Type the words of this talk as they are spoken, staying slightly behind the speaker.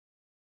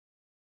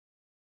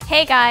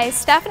Hey guys,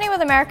 Stephanie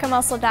with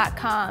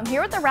AmericanMuscle.com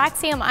here with the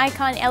Raxiom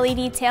Icon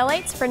LED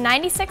taillights for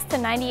 96 to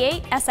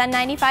 98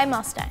 SN95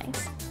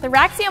 Mustangs. The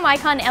Raxiom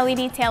Icon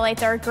LED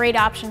taillights are a great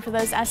option for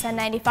those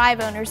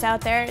SN95 owners out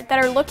there that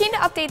are looking to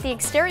update the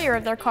exterior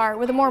of their car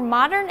with a more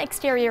modern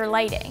exterior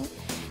lighting.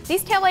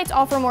 These taillights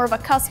offer more of a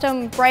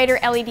custom, brighter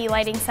LED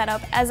lighting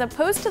setup as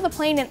opposed to the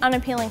plain and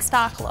unappealing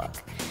stock look.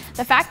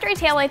 The factory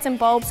taillights and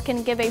bulbs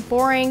can give a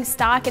boring,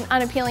 stock, and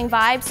unappealing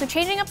vibe, so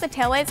changing up the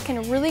taillights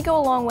can really go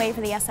a long way for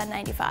the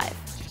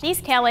SN95.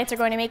 These taillights are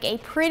going to make a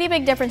pretty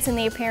big difference in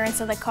the appearance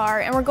of the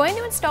car, and we're going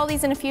to install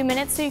these in a few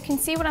minutes so you can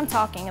see what I'm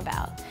talking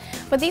about.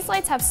 But these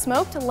lights have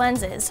smoked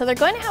lenses, so they're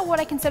going to have what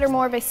I consider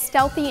more of a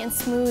stealthy and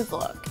smooth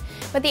look.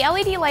 But the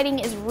LED lighting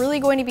is really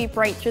going to be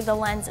bright through the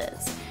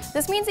lenses.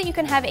 This means that you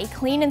can have a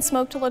clean and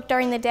smoked look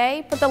during the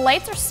day, but the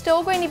lights are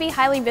still going to be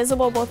highly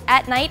visible both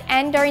at night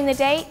and during the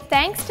day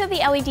thanks to the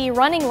LED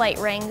running light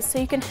rings, so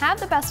you can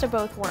have the best of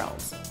both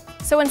worlds.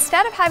 So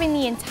instead of having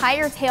the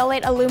entire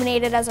taillight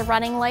illuminated as a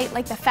running light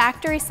like the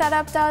factory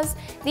setup does,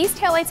 these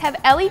taillights have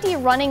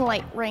LED running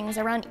light rings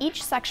around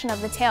each section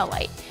of the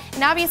taillight.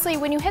 And obviously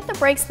when you hit the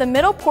brakes, the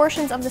middle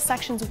portions of the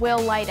sections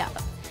will light up.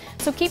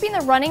 So keeping the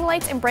running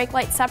lights and brake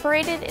lights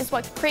separated is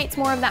what creates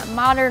more of that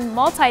modern,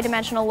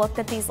 multi-dimensional look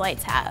that these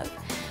lights have.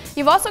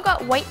 You've also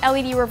got white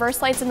LED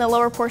reverse lights in the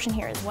lower portion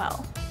here as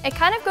well. It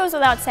kind of goes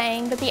without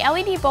saying, but the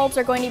LED bulbs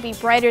are going to be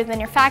brighter than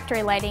your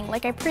factory lighting,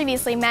 like I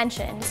previously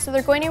mentioned, so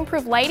they're going to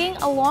improve lighting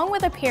along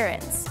with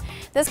appearance.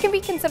 This can be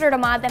considered a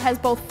mod that has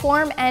both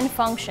form and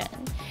function.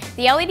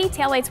 The LED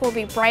taillights will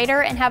be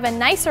brighter and have a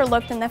nicer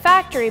look than the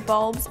factory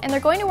bulbs, and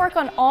they're going to work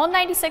on all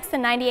 96 to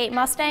 98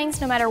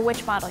 Mustangs no matter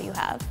which model you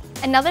have.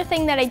 Another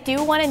thing that I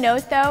do want to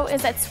note though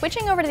is that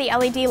switching over to the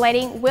LED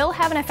lighting will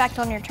have an effect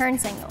on your turn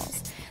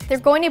signals. They're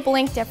going to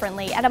blink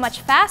differently at a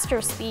much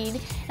faster speed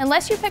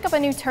unless you pick up a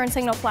new turn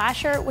signal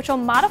flasher, which will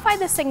modify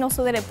the signal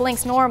so that it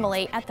blinks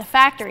normally at the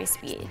factory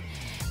speed.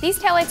 These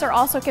taillights are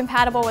also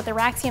compatible with the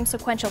Raxiom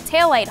sequential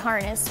taillight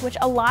harness, which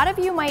a lot of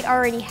you might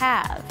already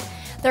have.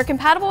 They're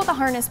compatible with the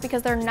harness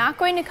because they're not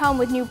going to come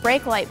with new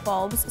brake light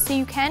bulbs, so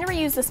you can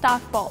reuse the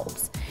stock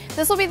bulbs.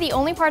 This will be the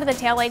only part of the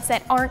taillights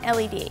that aren't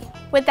LED.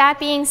 With that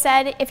being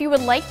said, if you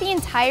would like the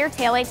entire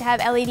taillight to have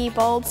LED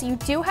bulbs, you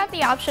do have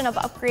the option of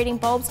upgrading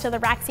bulbs to the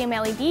Raxiom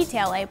LED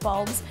taillight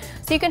bulbs,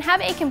 so you can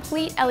have a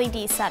complete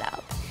LED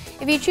setup.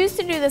 If you choose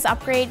to do this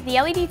upgrade, the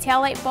LED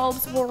taillight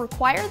bulbs will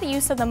require the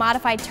use of the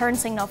modified turn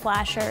signal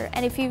flasher,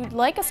 and if you'd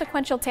like a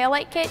sequential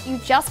taillight kit, you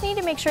just need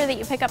to make sure that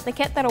you pick up the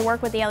kit that'll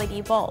work with the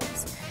LED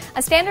bulbs.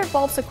 A standard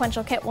bulb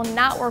sequential kit will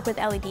not work with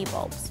LED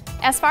bulbs.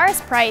 As far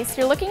as price,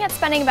 you're looking at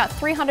spending about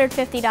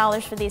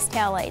 $350 for these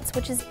taillights,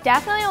 which is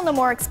definitely on the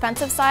more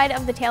expensive side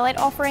of the taillight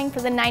offering for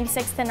the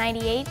 96 to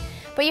 98,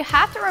 but you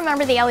have to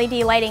remember the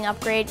LED lighting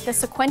upgrade, the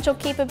sequential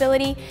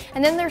capability,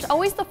 and then there's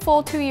always the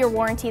full 2-year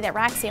warranty that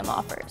Raxiom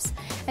offers.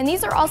 And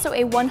these are also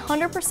a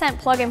 100%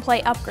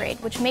 plug-and-play upgrade,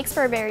 which makes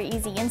for a very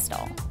easy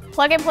install.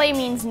 Plug-and-play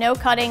means no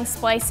cutting,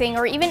 splicing,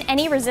 or even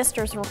any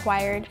resistors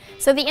required,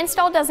 so the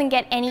install doesn't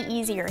get any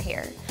easier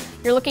here.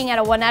 You're looking at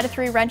a 1 out of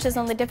 3 wrenches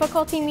on the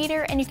difficulty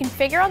meter, and you can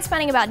figure on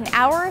spending about an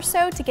hour or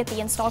so to get the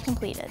install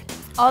completed.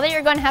 All that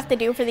you're going to have to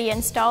do for the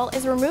install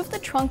is remove the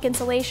trunk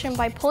insulation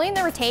by pulling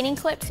the retaining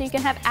clip so you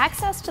can have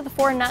access to the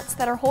 4 nuts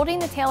that are holding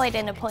the taillight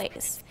into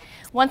place.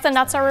 Once the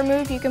nuts are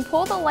removed, you can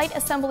pull the light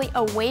assembly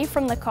away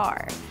from the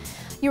car.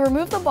 You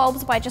remove the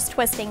bulbs by just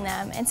twisting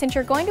them, and since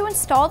you're going to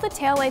install the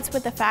taillights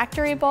with the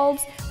factory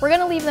bulbs, we're going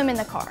to leave them in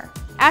the car.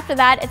 After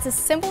that, it's as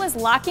simple as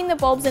locking the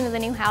bulbs into the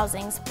new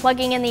housings,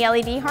 plugging in the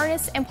LED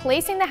harness, and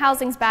placing the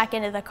housings back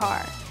into the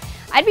car.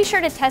 I'd be sure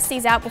to test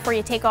these out before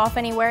you take off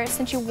anywhere,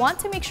 since you want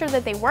to make sure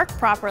that they work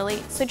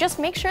properly, so just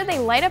make sure they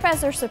light up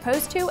as they're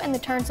supposed to and the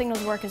turn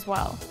signals work as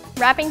well.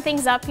 Wrapping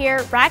things up here,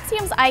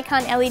 Raxiom's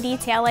Icon LED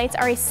taillights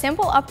are a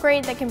simple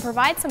upgrade that can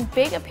provide some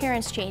big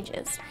appearance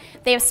changes.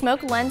 They have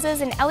smoke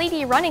lenses and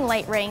LED running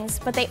light rings,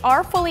 but they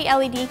are fully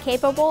LED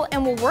capable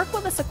and will work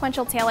with a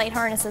sequential taillight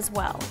harness as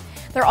well.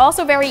 They're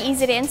also very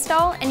easy to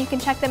install, and you can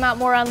check them out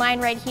more online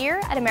right here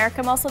at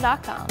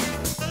AmericanMuscle.com.